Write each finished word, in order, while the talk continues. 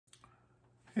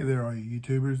Hey there, all you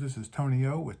YouTubers. This is Tony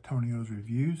O with Tony O's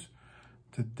Reviews.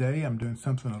 Today I'm doing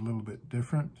something a little bit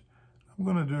different. I'm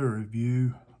going to do a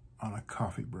review on a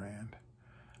coffee brand.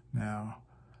 Now,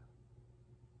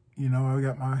 you know, I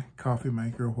got my coffee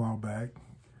maker a while back,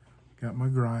 got my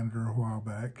grinder a while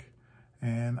back,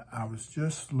 and I was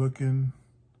just looking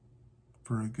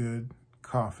for a good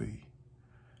coffee.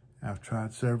 I've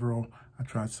tried several. I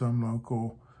tried some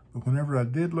local, but whenever I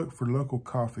did look for local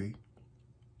coffee,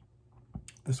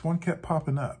 this one kept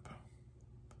popping up.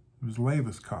 It was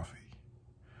Leivas Coffee.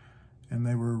 And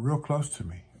they were real close to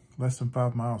me, less than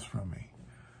 5 miles from me.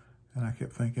 And I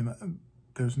kept thinking,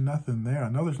 there's nothing there. I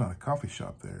know there's not a coffee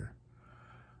shop there.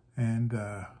 And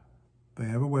they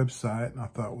have a website, and I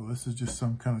thought, well, this is just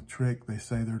some kind of trick. They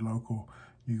say they're local.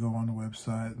 You go on the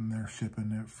website, and they're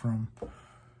shipping it from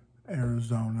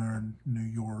Arizona or New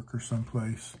York or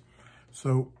someplace.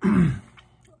 So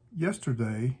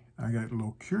yesterday, I got a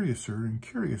little curiouser and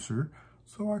curiouser,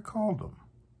 so I called him.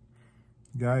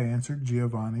 The guy answered,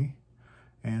 Giovanni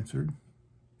answered,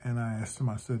 and I asked him,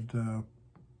 I said,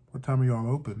 what time are y'all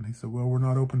open? He said, well, we're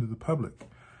not open to the public.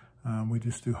 We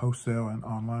just do wholesale and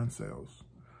online sales.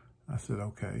 I said,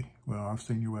 okay, well, I've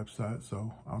seen your website,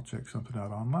 so I'll check something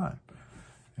out online.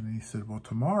 And he said, well,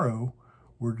 tomorrow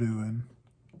we're doing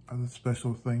a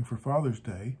special thing for Father's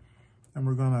Day, and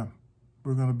we're gonna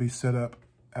be set up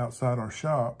outside our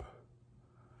shop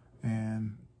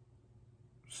and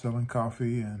selling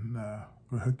coffee, and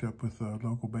we're hooked up with a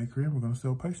local bakery, and we're going to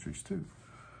sell pastries too.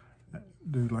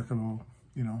 Do like a little,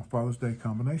 you know, Father's Day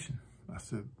combination. I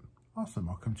said, awesome,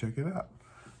 I'll come check it out.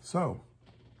 So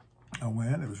I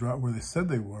went. It was right where they said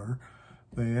they were.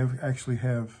 They actually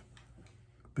have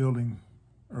a building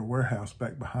or warehouse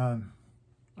back behind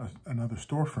another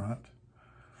storefront.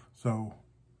 So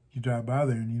you drive by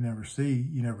there and you never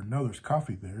know there's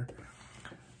coffee there.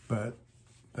 But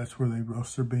that's where they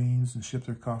roast their beans and ship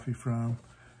their coffee from.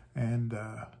 And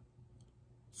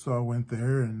so I went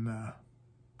there, and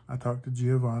I talked to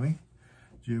Giovanni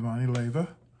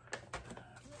Leiva.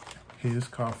 His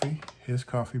coffee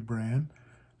brand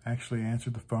actually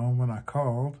answered the phone when I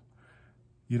called.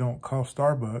 You don't call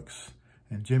Starbucks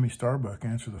and Jimmy Starbuck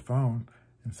answer the phone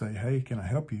and say, hey, can I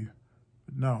help you?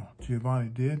 But no, Giovanni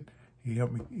did. He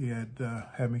helped me. He had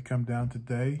me come down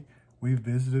today. We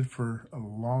visited for a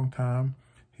long time.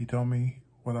 He told me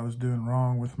what I was doing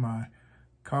wrong with my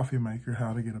coffee maker,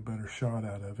 how to get a better shot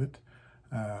out of it.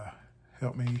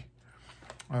 Helped me.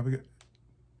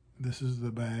 This is the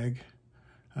bag.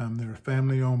 They're a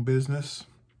family-owned business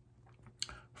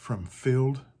from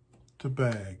field to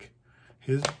bag.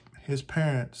 His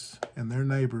parents and their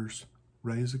neighbors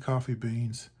raise the coffee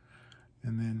beans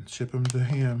and then ship them to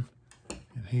him,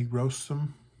 and he roasts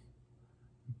them,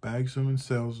 bags them, and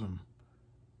sells them.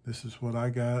 This is what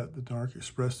I got, the dark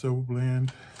espresso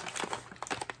blend.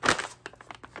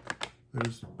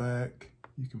 There's the back.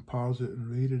 You can pause it and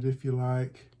read it if you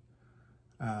like.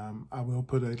 I will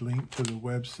put a link to the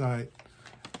website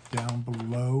down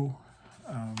below,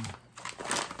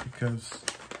 because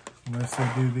unless they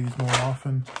do these more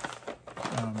often.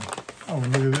 Oh,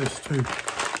 and look at this too.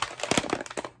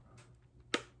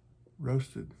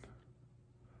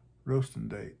 Roasting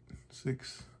date,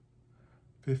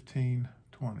 6/15/20.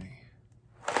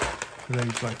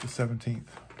 Today's like the 17th,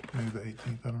 maybe the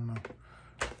 18th, I don't know.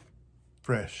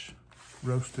 Fresh,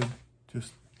 roasted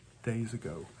just days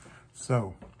ago.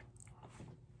 So,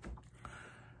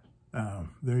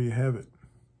 there you have it.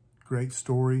 Great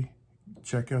story.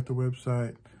 Check out the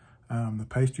website. The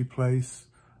pastry place,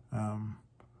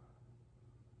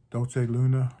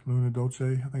 DolceLuna, Luna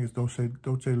Dolce, I think it's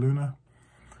DolceLuna.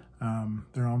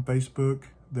 They're on Facebook.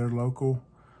 They're local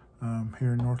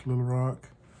here in North Little Rock.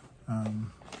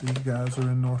 These guys are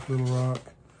in North Little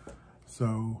Rock.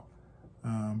 So,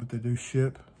 but they do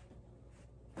ship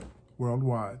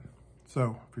worldwide.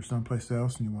 So if you're someplace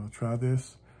else and you want to try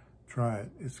this, try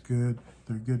it. It's good.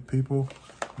 They're good people.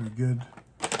 They're good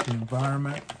for the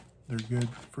environment. They're good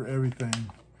for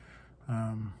everything.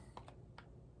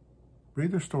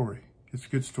 Read their story. It's a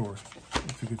good story.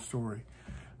 It's a good story.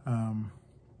 And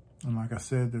like I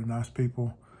said, they're nice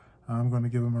people. I'm going to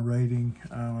give them a rating.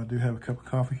 I do have a cup of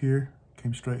coffee here.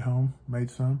 Came straight home,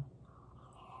 made some.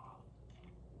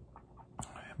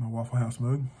 My Waffle House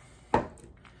mug.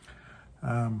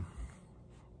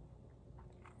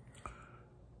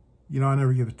 You know, I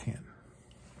never give a 10.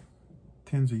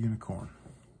 10's a unicorn.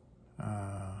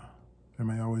 There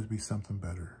may always be something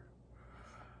better.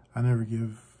 I never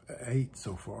give an 8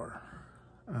 so far.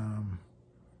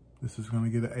 This is going to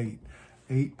get an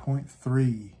 8.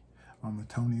 8.3 on the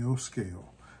Tony O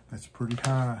scale. That's pretty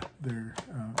high there,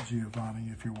 Giovanni,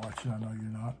 if you're watching. I know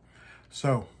you're not.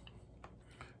 So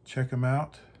check them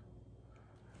out.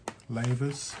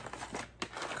 Leivas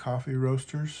Coffee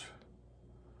Roasters.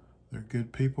 They're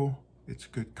good people. It's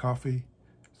good coffee.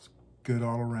 It's good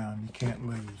all around. You can't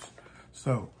lose.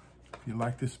 So if you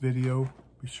like this video,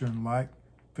 be sure and like.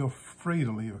 Feel free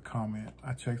to leave a comment.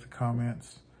 I check the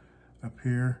comments up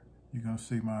here. You're going to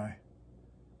see my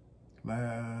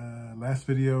last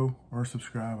video, or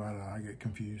subscribe. I get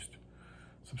confused.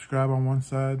 Subscribe on one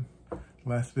side.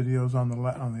 Last video's on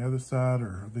the other side,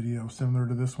 or a video similar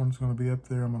to this one's going to be up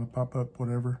there. I'm going to pop up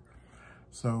whatever.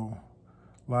 So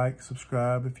like,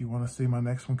 subscribe. If you want to see my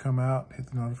next one come out, hit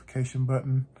the notification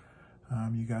button.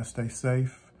 You guys stay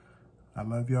safe. I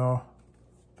love y'all.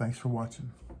 Thanks for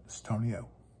watching. This is Tony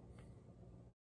O.